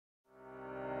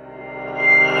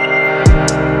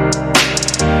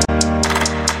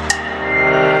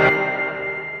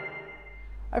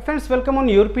Hi friends, welcome on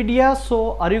YourPedia.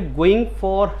 So are you going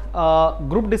for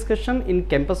group discussion in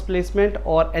campus placement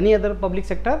or any other public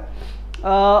sector?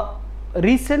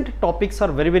 Recent topics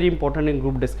are very important in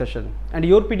group discussion, and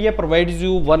YourPedia provides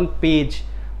you one page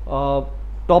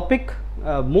topic,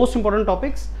 most important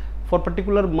topics for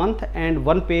particular month, and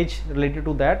one page related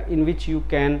to that, in which you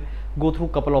can go through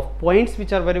couple of points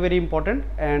which are very important,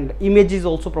 and image is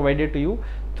also provided to you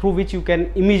through which you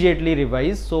can immediately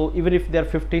revise. So even if there are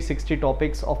 50-60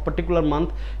 topics of particular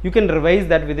month, you can revise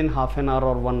that within half an hour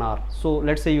or 1 hour. So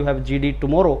let's say you have GD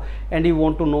tomorrow and you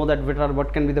want to know that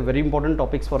what can be the very important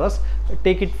topics for us,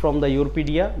 take it from the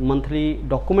YourPedia monthly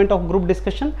document of group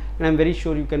discussion, and I'm very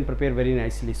sure you can prepare very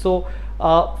nicely. So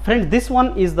friends, this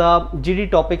one is the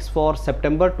GD topics for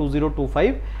September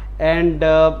 2025, and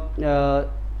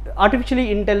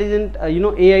artificially intelligent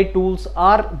AI tools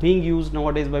are being used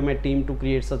nowadays by my team to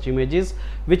create such images,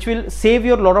 which will save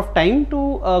you a lot of time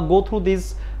to go through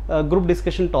these group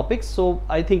discussion topics. So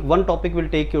I think one topic will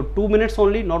take you 2 minutes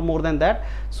only, not more than that.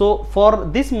 So for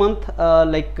this month,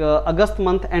 August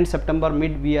month and September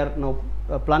mid, we are now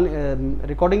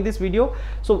recording this video.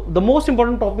 So the most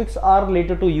important topics are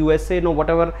related to USA,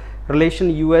 whatever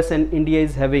relation US and India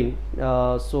is having.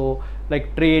 So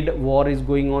like trade war is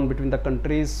going on between the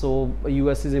countries, so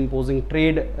US is imposing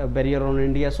trade barrier on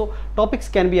India, so topics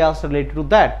can be asked related to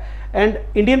that. And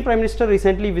Indian Prime Minister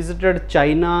recently visited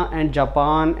China and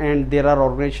Japan, and there are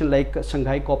organizations like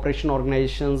Shanghai Cooperation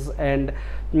Organizations, and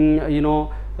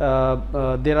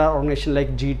there are organizations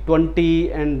like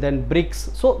G20 and then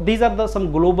BRICS. So these are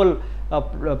some global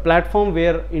platform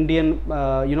where Indian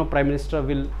Prime Minister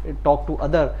will talk to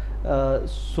other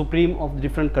supreme of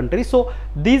different countries. So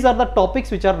these are the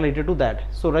topics which are related to that.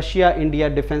 So Russia India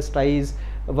defense ties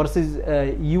versus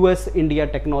US India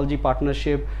technology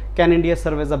partnership. Can India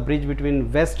serve as a bridge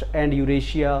between West and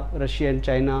Eurasia, Russia and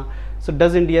China? So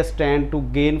does India stand to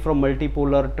gain from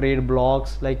multipolar trade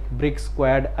blocs like BRICS,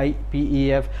 Quad,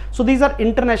 IPEF? So these are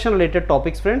international related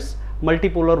topics, friends.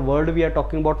 Multipolar world we are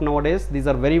talking about nowadays. These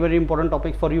are very important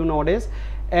topics for you nowadays.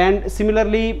 And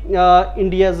similarly,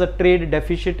 India's trade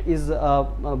deficit is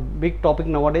a big topic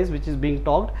nowadays, which is being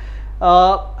talked.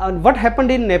 And what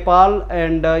happened in Nepal,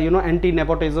 and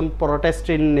anti-nepotism protest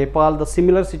in Nepal, the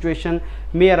similar situation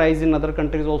may arise in other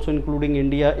countries also, including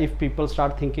India, if people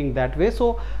start thinking that way.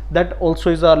 So that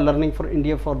also is a learning for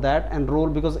India for that and role,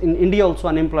 because in India also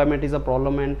unemployment is a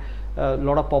problem, and a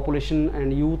lot of population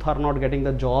and youth are not getting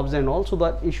the jobs, and also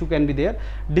the issue can be there.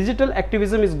 Digital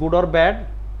activism is good or bad?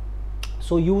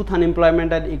 So youth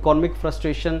unemployment and economic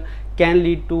frustration can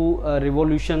lead to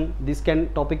revolution. This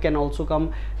topic can also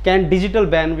come. Can digital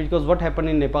ban, because what happened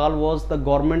in Nepal was the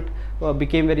government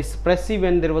became very suppressive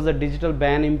when there was a digital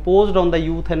ban imposed on the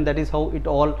youth, and that is how it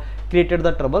all created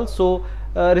the trouble. So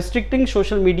restricting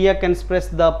social media can suppress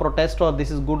the protest, or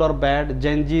this is good or bad?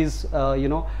 Gen Z's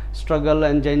struggle,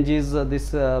 and Gen Z's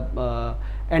this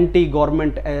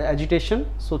anti-government agitation.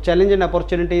 So challenge and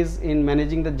opportunities in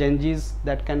managing the Gen Z's,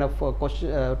 that kind of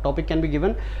topic can be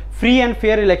given. Free and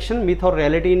fair election, myth or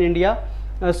reality in India.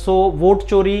 So vote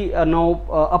chori, now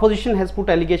opposition has put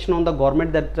allegation on the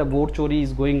government that vote chori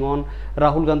is going on.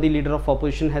 Rahul Gandhi, leader of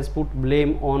opposition, has put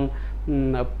blame on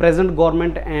present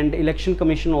government and election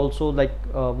commission also, like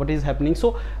what is happening.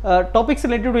 So topics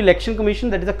related to election commission,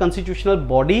 that is a constitutional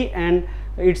body, and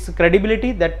its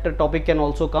credibility, that topic can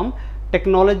also come.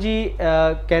 Technology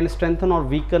can strengthen or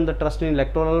weaken the trust in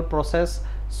electoral process.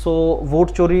 So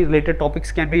vote chori related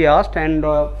topics can be asked. And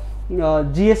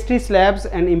GST slabs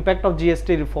and impact of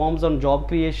GST reforms on job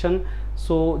creation.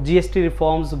 So GST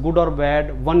reforms, good or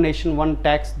bad? One nation, one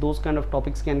tax, those kind of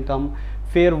topics can come.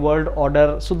 Fair world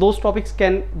order, so those topics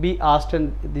can be asked,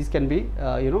 and these can be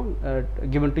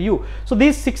given to you. So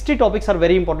these 60 topics are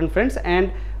very important, friends.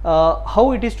 And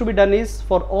how it is to be done is,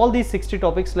 for all these 60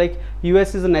 topics, like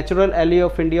US is a natural ally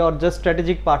of India or just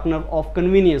strategic partner of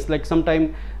convenience, like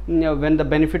sometime when the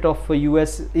benefit of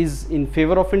US is in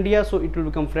favor of India, so it will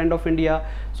become friend of India.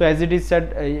 So as it is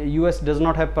said, US does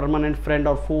not have permanent friend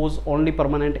or foes, only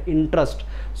permanent interest.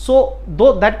 So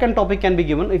though that topic can be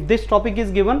given, if this topic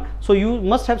is given, so you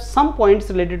must have some points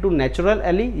related to natural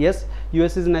ally. Yes,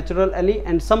 US is natural ally,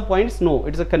 and some points, no,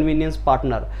 it's a convenience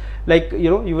partner. Like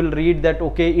you will read that,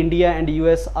 okay, India and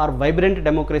US are vibrant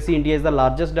democracy. India is the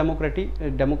largest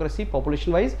democracy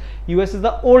population wise. US is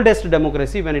the oldest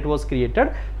democracy when it was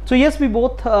created. So yes, we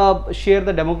both share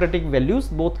the democratic values,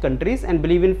 both countries, and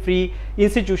believe in free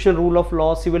institution, rule of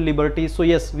law, civil liberties. So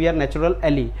yes, we are natural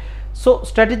ally. So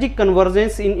strategic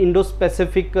convergence in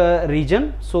Indo-Pacific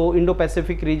region. So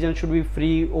Indo-Pacific region should be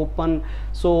free, open.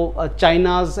 So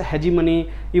China's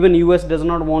hegemony, even US does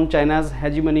not want China's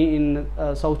hegemony in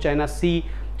South China Sea.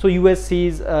 So US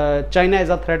sees China as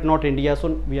a threat, not India, so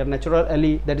we are natural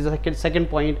ally. That is a second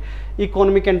point.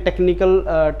 Economic and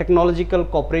technological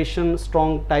cooperation,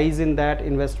 strong ties in that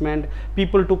investment.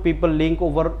 People to people link,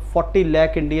 over 40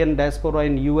 lakh Indian diaspora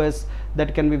in US,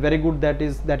 that can be very good.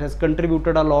 That has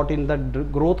contributed a lot in the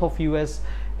growth of US.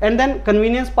 And then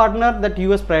convenience partner, that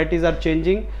US priorities are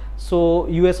changing, so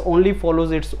US only follows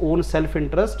its own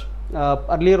self-interest.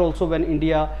 Earlier also, when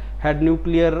India had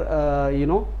nuclear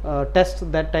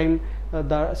test, that time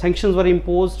the sanctions were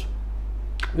imposed.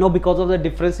 Now because of the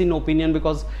difference in opinion,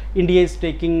 because India is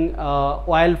taking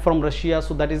oil from Russia,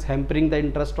 so that is hampering the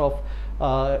interest of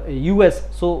US.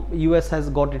 So US has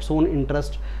got its own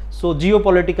interest. So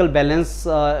geopolitical balance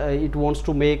it wants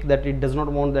to make, that it does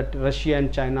not want that Russia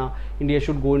and China, India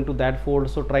should go into that fold.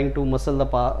 So trying to muscle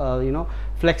the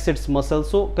flex its muscle.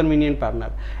 So convenient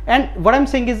partner. And what I'm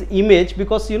saying is image,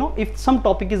 because if some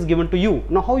topic is given to you,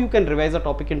 now how you can revise a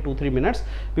topic in 2-3 minutes,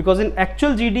 because in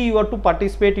actual GD you have to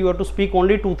participate, you have to speak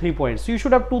only 2-3 points. So you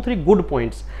should have 2-3 good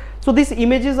points. So these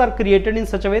images are created in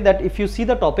such a way that if you see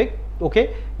the topic,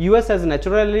 okay, US as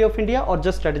natural ally of India or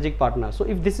just strategic partner. So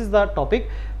if this is the topic,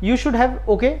 you should have,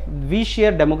 okay, we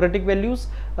share democratic values,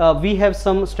 we have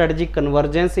some strategic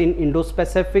convergence in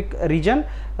Indo-Pacific region,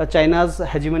 China's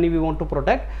hegemony we want to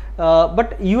protect,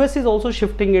 but US is also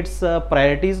shifting its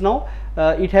priorities now.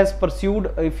 It has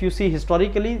pursued, if you see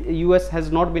historically, US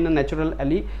has not been a natural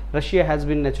ally, Russia has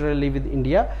been natural ally with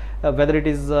India, whether it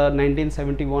is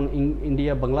 1971 in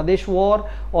India Bangladesh war,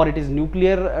 or it is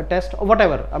nuclear test, or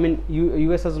whatever. I mean,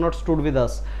 US has not stood with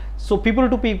us. So people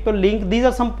to people link, these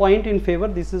are some point in favor,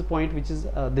 this is point which is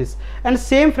this. And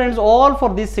same friends, all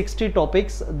for these 60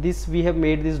 topics, this we have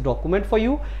made this document for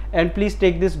you, and please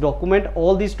take this document,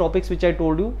 all these topics which I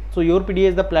told you. So YourPedia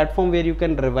is the platform where you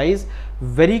can revise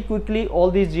very quickly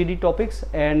all these GD topics,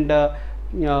 and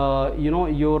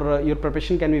your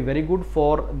preparation can be very good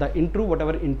for the interview,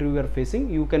 whatever interview you are facing,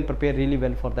 you can prepare really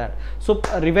well for that. So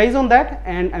revise on that,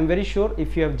 and I'm very sure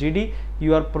if you have GD,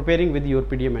 you are preparing with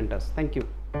YourPedia mentors. Thank you.